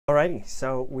Alrighty,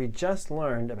 so we just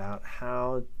learned about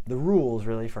the rules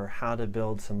really for how to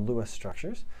build some Lewis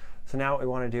structures. So now what we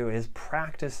want to do is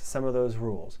practice some of those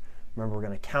rules. Remember, we're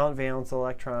going to count valence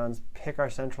electrons, pick our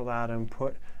central atom,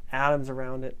 put atoms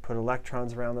around it, put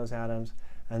electrons around those atoms,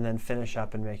 and then finish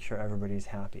up and make sure everybody's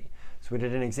happy. So we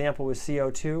did an example with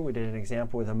CO2, we did an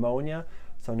example with ammonia,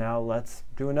 so now let's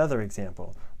do another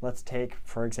example. Let's take,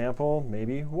 for example,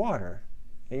 maybe water.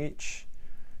 H2O.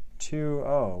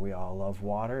 We all love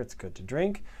water. It's good to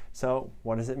drink. So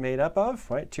what is it made up of?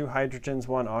 Right? 2 hydrogens,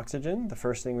 1 oxygen. The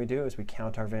first thing we do is we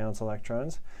count our valence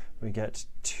electrons. We get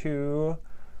 2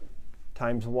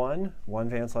 times 1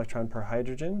 valence electron per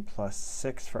hydrogen, plus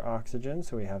 6 for oxygen.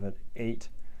 So we have 8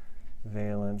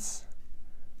 valence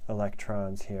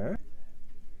electrons here.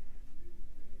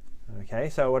 OK,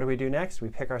 so what do we do next? We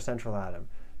pick our central atom.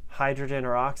 Hydrogen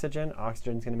or oxygen.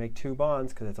 Oxygen is going to make 2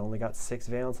 bonds because it's only got 6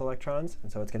 valence electrons. And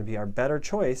so it's going to be our better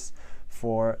choice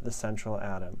for the central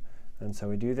atom. And so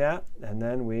we do that. And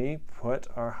then we put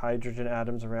our hydrogen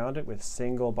atoms around it with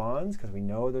single bonds, because we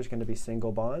know there's going to be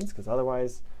single bonds. Because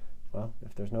otherwise, well,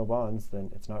 if there's no bonds,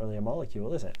 then it's not really a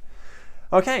molecule, is it?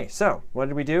 OK, so what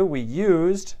did we do? We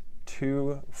used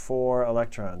 2 4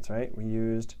 electrons, right? We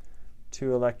used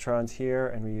 2 electrons here,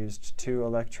 and we used 2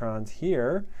 electrons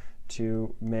here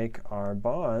to make our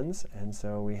bonds. And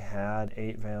so we had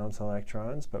 8 valence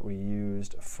electrons, but we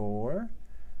used 4.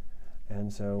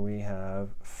 And so we have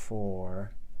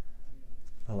 4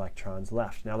 electrons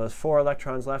left. Now those 4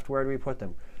 electrons left, where do we put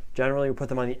them? Generally, we put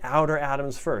them on the outer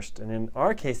atoms first. And in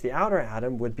our case, the outer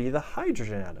atom would be the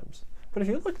hydrogen atoms. But if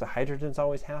you look, the hydrogen's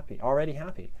always happy, already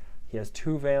happy. He has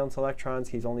 2 valence electrons.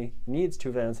 He only needs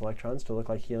 2 valence electrons to look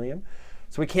like helium.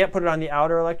 So we can't put it on the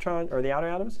outer electron or the outer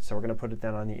atoms, so we're going to put it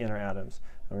then on the inner atoms.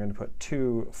 And we're going to put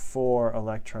 2 4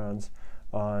 electrons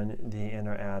on the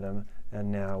inner atom, and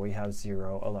now we have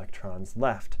 0 electrons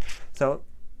left. So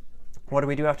what do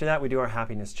we do after that? We do our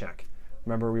happiness check.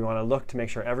 Remember, we want to look to make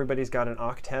sure everybody's got an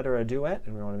octet or a duet,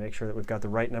 and we want to make sure that we've got the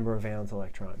right number of valence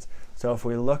electrons. So if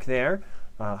we look there,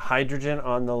 hydrogen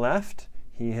on the left,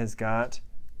 he has got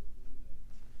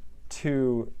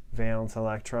 2 valence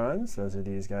electrons. Those are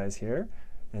these guys here.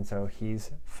 And so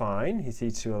he's fine. He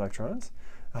sees 2 electrons.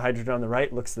 The hydrogen on the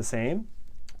right looks the same.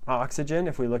 Oxygen,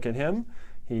 if we look at him,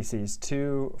 he sees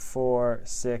 2, 4,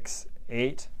 6,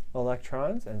 8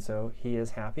 electrons. And so he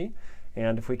is happy.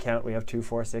 And if we count, we have 2,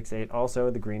 4, 6, 8, also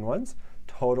the green ones,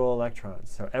 total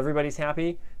electrons. So everybody's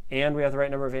happy, and we have the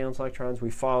right number of valence electrons.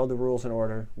 We followed the rules in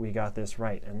order. We got this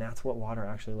right. And that's what water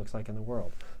actually looks like in the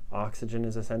world. Oxygen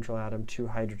is a central atom, 2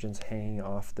 hydrogens hanging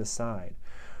off the side.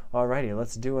 Alrighty,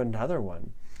 let's do another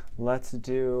one. Let's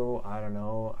do, I don't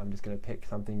know, I'm just going to pick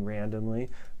something randomly.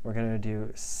 We're going to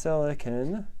do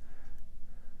silicon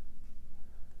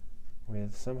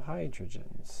with some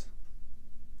hydrogens.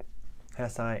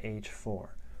 SiH4.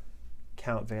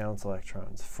 Count valence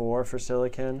electrons. 4 for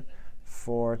silicon,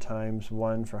 4 times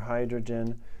 1 for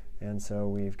hydrogen, and so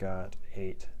we've got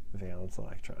 8 valence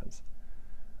electrons.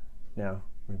 Now,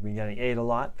 we've been getting 8 a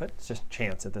lot, but it's just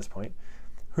chance at this point.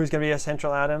 Who's going to be a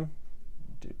central atom?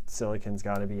 Dude, silicon's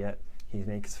got to be it. He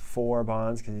makes 4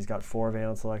 bonds because he's got 4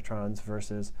 valence electrons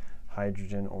versus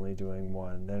hydrogen only doing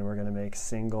 1. Then we're going to make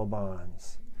single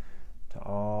bonds to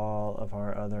all of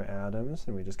our other atoms,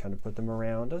 and we just kind of put them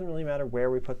around. Doesn't really matter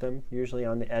where we put them, usually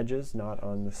on the edges, not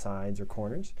on the sides or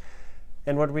corners.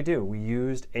 And what did we do? We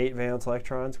used 8 valence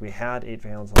electrons. We had 8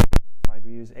 valence electrons. Why did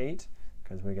we use 8?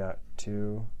 Because we got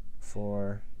 2,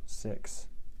 4, 6,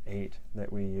 8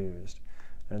 that we used.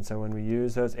 And so when we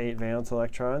use those 8 valence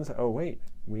electrons, oh wait,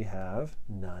 we have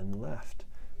none left.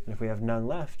 And if we have none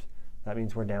left, that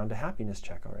means we're down to happiness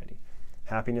check already.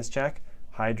 Happiness check,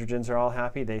 hydrogens are all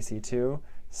happy, they see 2.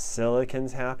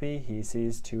 Silicon's happy, he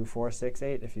sees 2, 4, 6,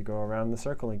 8 if you go around the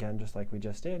circle again, just like we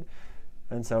just did.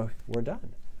 And so we're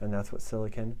done. And that's what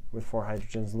silicon with 4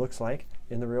 hydrogens looks like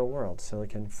in the real world.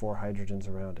 Silicon, 4 hydrogens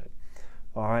around it.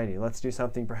 Alrighty, let's do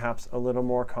something perhaps a little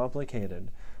more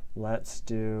complicated. Let's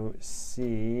do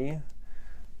C.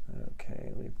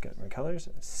 OK, we've got my colors.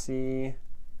 CH2O.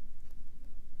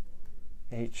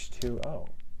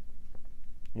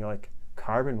 You're like,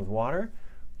 carbon with water?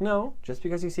 No, just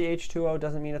because you see H2O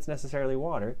doesn't mean it's necessarily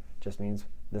water. It just means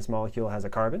this molecule has a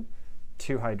carbon,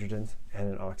 2 hydrogens, and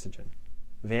an oxygen.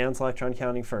 Valence electron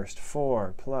counting first.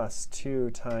 4 plus 2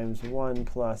 times 1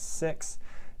 plus 6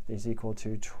 is equal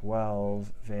to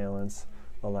 12 valence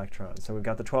electrons. So we've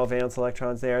got the 12 valence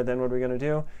electrons there. Then what are we going to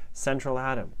do? Central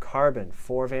atom, carbon,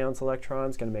 4 valence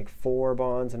electrons, going to make 4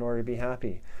 bonds in order to be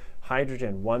happy.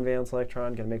 Hydrogen, 1 valence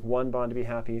electron, going to make 1 bond to be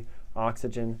happy.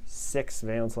 Oxygen, 6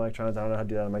 valence electrons. I don't know how to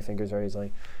do that on my fingers very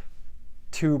easily.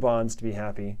 2 bonds to be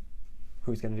happy.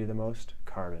 Who's going to do the most?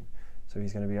 Carbon. So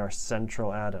he's going to be our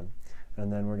central atom.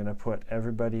 And then we're going to put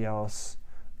everybody else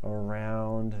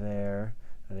around there.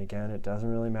 And again, it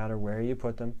doesn't really matter where you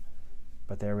put them,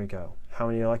 but there we go. How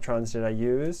many electrons did I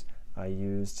use? I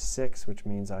used 6, which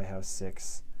means I have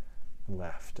 6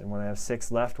 left. And when I have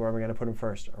 6 left, where am I going to put them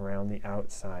first? Around the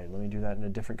outside. Let me do that in a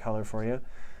different color for you.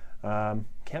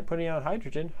 Can't put any on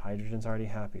hydrogen. Hydrogen's already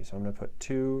happy. So I'm going to put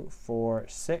 2, 4,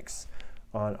 6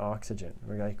 on oxygen.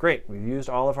 We're like, great, we've used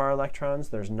all of our electrons.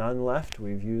 There's none left.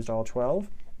 We've used all 12.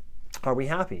 Are we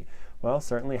happy? Well,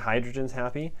 certainly hydrogen's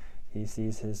happy. He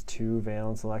sees his 2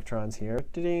 valence electrons here.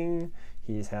 Ding!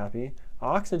 He's happy.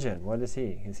 Oxygen, what is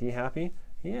he? Is he happy?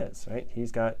 He is, right?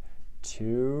 He's got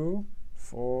 2,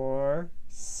 4,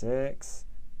 6,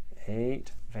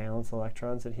 8 valence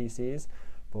electrons that he sees.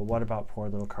 But what about poor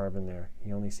little carbon there?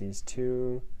 He only sees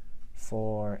 2,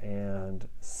 4, and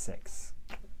 6.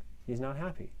 He's not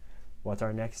happy. What's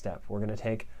our next step? We're going to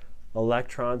take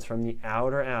electrons from the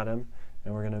outer atom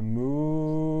and we're going to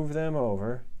move them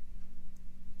over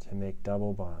to make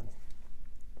double bonds.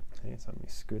 Okay, so let me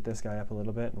scoot this guy up a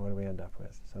little bit, and what do we end up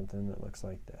with? Something that looks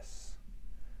like this.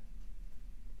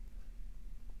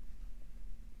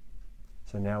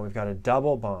 So now we've got a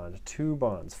double bond, 2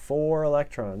 bonds, 4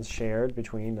 electrons shared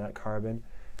between that carbon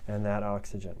and that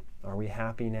oxygen. Are we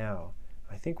happy now?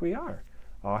 I think we are.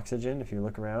 Oxygen, if you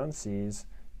look around, sees,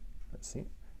 let's see,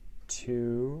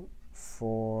 2,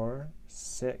 4,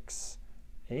 6,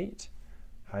 8.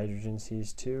 Hydrogen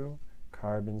sees 2.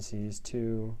 Carbon sees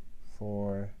 2,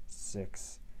 4,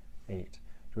 6, 8. Do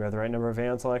we have the right number of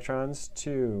valence electrons?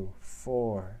 2,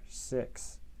 4,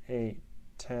 6, 8,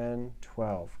 10,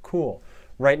 12. Cool.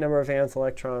 Right number of valence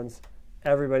electrons.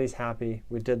 Everybody's happy.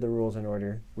 We did the rules in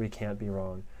order. We can't be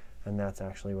wrong. And that's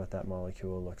actually what that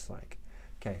molecule looks like.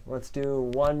 Okay, let's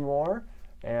do one more.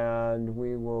 And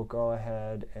we will go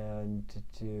ahead and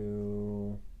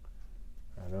do,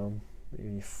 I don't know,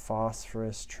 maybe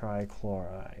phosphorus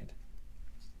trichloride.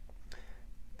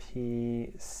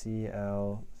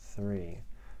 PCl3.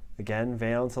 Again,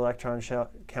 valence electron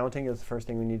counting is the first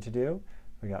thing we need to do.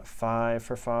 We got 5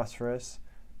 for phosphorus,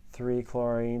 3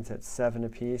 chlorines at 7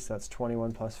 apiece. That's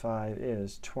 21 plus 5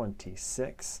 is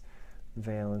 26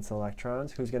 valence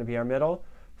electrons. Who's going to be our middle?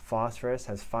 Phosphorus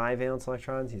has 5 valence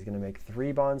electrons. He's going to make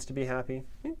 3 bonds to be happy.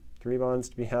 3 bonds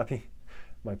to be happy.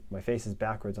 My face is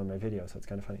backwards on my video, so it's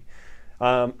kind of funny.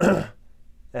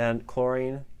 And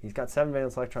chlorine, he's got 7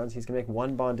 valence electrons. He's going to make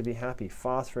 1 bond to be happy.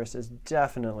 Phosphorus is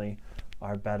definitely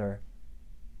our better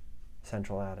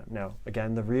central atom. Now,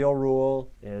 again, the real rule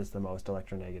is the most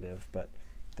electronegative, but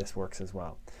this works as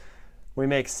well. We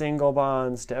make single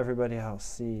bonds to everybody else.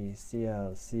 C,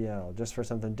 Cl, Cl. Just for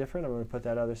something different, I'm going to put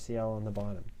that other Cl on the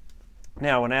bottom.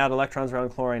 Now, when I add electrons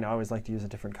around chlorine, I always like to use a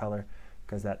different color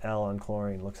because that L on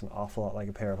chlorine looks an awful lot like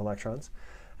a pair of electrons.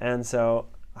 And so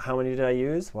how many did I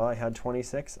use? Well, I had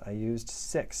 26. I used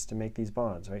 6 to make these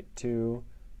bonds, right? 2,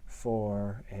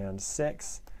 4, and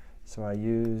 6. So I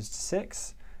used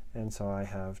 6, and so I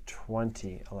have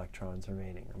 20 electrons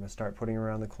remaining. I'm going to start putting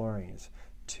around the chlorines.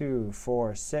 2,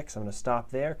 4, 6. I'm going to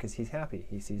stop there because he's happy.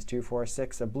 He sees 2, 4,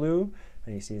 6, a blue,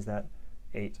 and he sees that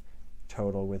 8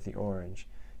 total with the orange.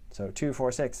 So 2,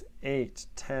 4, 6, 8,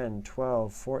 10,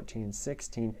 12, 14,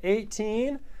 16,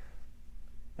 18.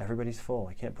 Everybody's full.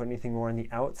 I can't put anything more on the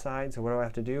outside, so what do I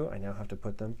have to do? I now have to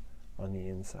put them on the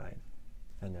inside.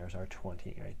 And there's our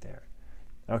 20 right there.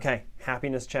 Okay,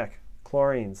 happiness check.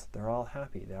 Chlorines, they're all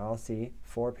happy. They all see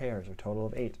 4 pairs, a total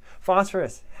of 8.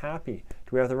 Phosphorus, happy.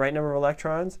 Do we have the right number of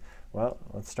electrons? Well,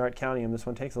 let's start counting them. This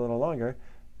one takes a little longer.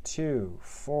 2,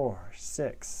 4,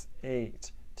 6,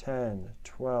 8, 10,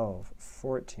 12,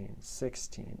 14,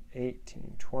 16,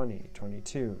 18, 20,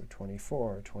 22,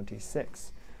 24,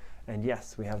 26. And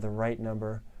yes, we have the right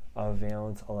number of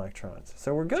valence electrons.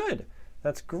 So we're good.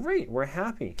 That's great. We're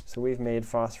happy. So we've made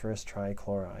phosphorus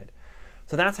trichloride.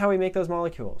 So that's how we make those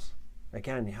molecules.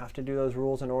 Again, you have to do those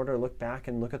rules in order. Look back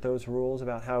and look at those rules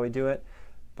about how we do it.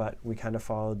 But we kind of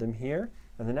followed them here.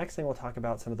 And the next thing we'll talk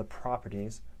about some of the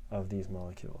properties of these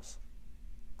molecules.